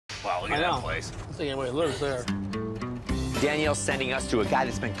Wow, look at that place. I think anybody lives there. Danielle's sending us to a guy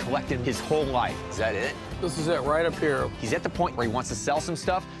that's been collecting his whole life. Is that it? This is it, right up here. He's at the point where he wants to sell some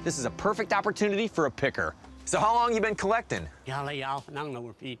stuff. This is a perfect opportunity for a picker. So how long you been collecting? Golly, off and on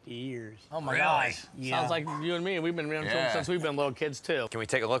over 50 years. Oh my Really? gosh. Yeah. Sounds like you and me. We've been around since we've been little kids too. Can we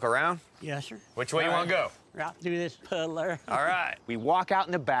take a look around? Yes, sir. Which way you want to go? Right through this puddler. All right. We walk out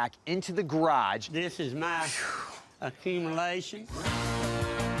in the back into the garage. This is my accumulation.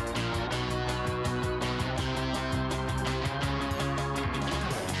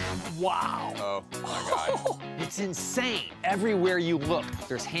 Wow. Oh my God. It's insane. Everywhere you look,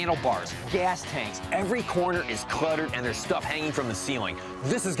 there's handlebars, gas tanks. Every corner is cluttered and there's stuff hanging from the ceiling.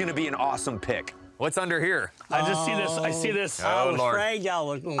 This is gonna be an awesome pick. What's under here? I just see this. I see this. I was Lord. afraid y'all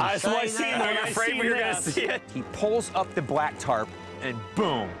was going to That's what I say seen. that. You're afraid we were gonna see it? He pulls up the black tarp and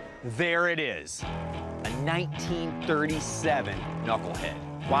boom, there it is. A 1937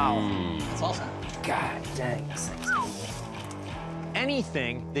 Knucklehead. Wow. That's awesome. God dang, this thing's cool.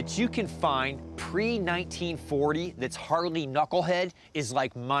 Anything that you can find pre-1940 that's Harley Knucklehead is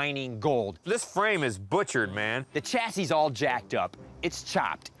like mining gold. This frame is butchered, man. The chassis is all jacked up. It's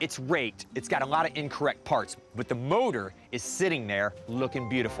chopped, it's raked, it's got a lot of incorrect parts, but the motor is sitting there looking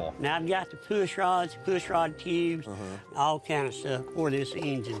beautiful. Now I've got the push rods, push rod tubes, all kind of stuff for this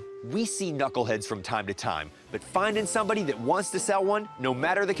engine. We see Knuckleheads from time to time, but finding somebody that wants to sell one, no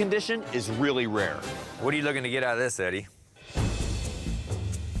matter the condition, is really rare. What are you looking to get out of this, Eddie?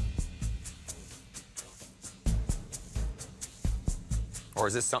 Or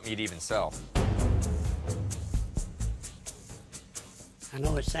is this something you'd even sell? I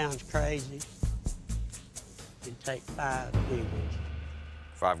know it sounds crazy. It'd take 5 big ones.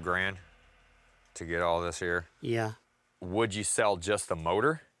 $5 grand to get all this here. Yeah, Would you sell just the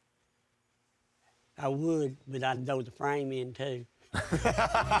motor? I would, but I'd throw the frame in too.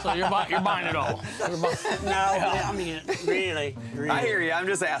 So you're buying it all. No, I mean, really. I hear you. I'm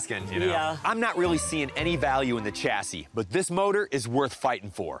just asking, you know. Yeah. I'm not really seeing any value in the chassis, but this motor is worth fighting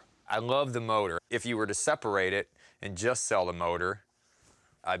for. I love the motor. If you were to separate it and just sell the motor,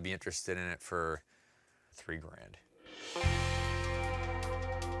 I'd be interested in it for $3 grand.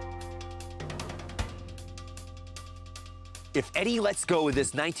 If Eddie lets go of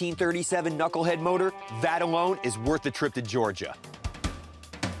this 1937 Knucklehead motor, that alone is worth the trip to Georgia.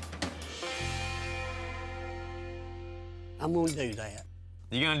 I'm gonna do that.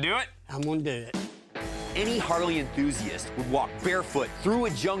 You gonna do it? I'm gonna do it. Any Harley enthusiast would walk barefoot through a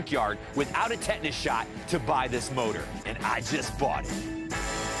junkyard without a tetanus shot to buy this motor, and I just bought it.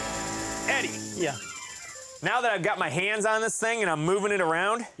 Eddie, Yeah. now that I've got my hands on this thing and I'm moving it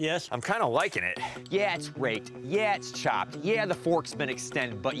around, Yes. I'm kind of liking it. Yeah, it's raked. Yeah, it's chopped. Yeah, the fork's been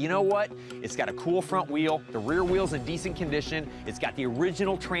extended. But you know what? It's got a cool front wheel. The rear wheel's in decent condition. It's got the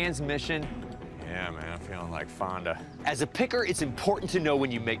original transmission. Yeah, man, I'm feeling like Fonda. As a picker, it's important to know when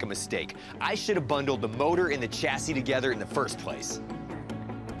you make a mistake. I should have bundled the motor and the chassis together in the first place.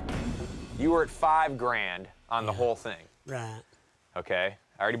 You were at $5 grand on the whole thing. Right. Okay?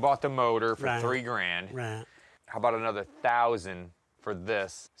 I already bought the motor for Right. $3 grand. Right. How about another 1,000 for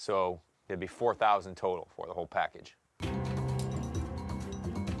this? So it'd be 4,000 total for the whole package.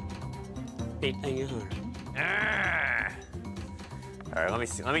 1,500. Ah. All right,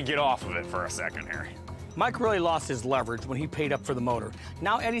 let me get off of it for a second here. Mike really lost his leverage when he paid up for the motor.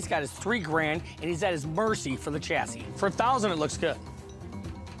 Now Eddie's got his $3 grand and he's at his mercy for the chassis. For 1,000, it looks good.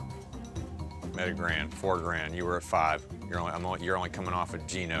 Made $1 grand, $4 grand. You were at 5. You're only coming off a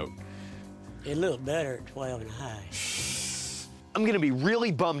G note. It looked better at 12 and a half. I'm gonna be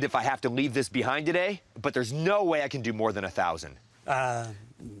really bummed if I have to leave this behind today, but there's no way I can do more than 1,000. Go ahead.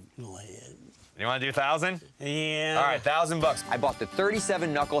 You wanna do 1,000? Yeah. All right, $1,000. I bought the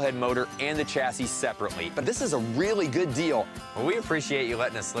 37 Knucklehead motor and the chassis separately, but this is a really good deal. Well, we appreciate you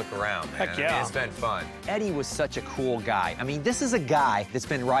letting us look around, man. Heck yeah. I mean, it's been fun. Eddie was such a cool guy. I mean, this is a guy that's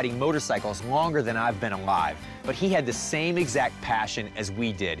been riding motorcycles longer than I've been alive, but he had the same exact passion as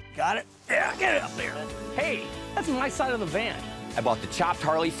we did. Got it? Yeah, get it up there. Hey, that's a nice side of the van. I bought the chopped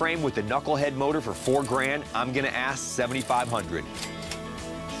Harley frame with the Knucklehead motor for $4 grand. I'm gonna ask $7,500.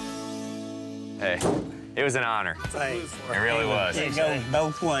 Hey, it was an honor. Right. It really was. It goes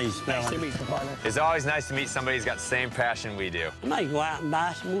both ways, Nice to fella. meet you, partner. It's always nice to meet somebody who's got the same passion we do. I might go out and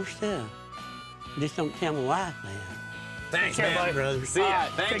buy some more stuff. Just don't tell my wife that. Thanks, Take care, man. buddy. Brother. See ya. All right,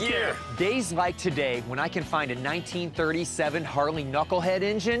 Thank take you. care. Days like today, when I can find a 1937 Harley Knucklehead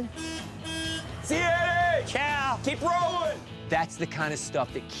engine. See ya, Eddie! Ciao. Keep rolling! That's the kind of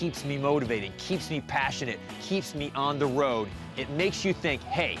stuff that keeps me motivated, keeps me passionate, keeps me on the road. It makes you think,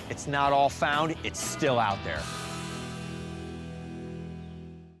 hey, it's not all found, it's still out there.